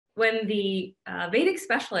when the Vedic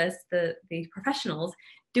specialists, the professionals,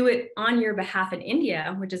 do it on your behalf in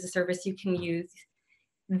India, which is a service you can use,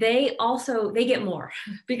 they get more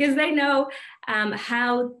because they know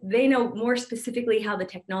they know more specifically how the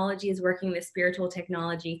technology is working, the spiritual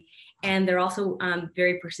technology, and they're also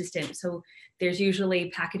very persistent. So there's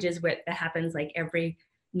usually packages that happens like every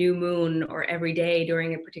new moon or every day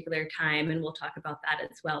during a particular time, and we'll talk about that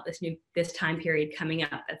as well. This time period coming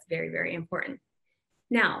up, that's very, very important.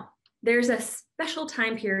 Now, there's a special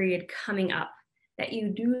time period coming up that you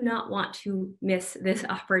do not want to miss this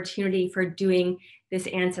opportunity for doing this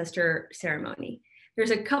ancestor ceremony.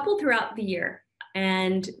 There's a couple throughout the year,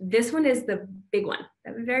 and this one is the big one,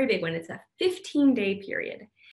 a very big one. It's a 15-day period.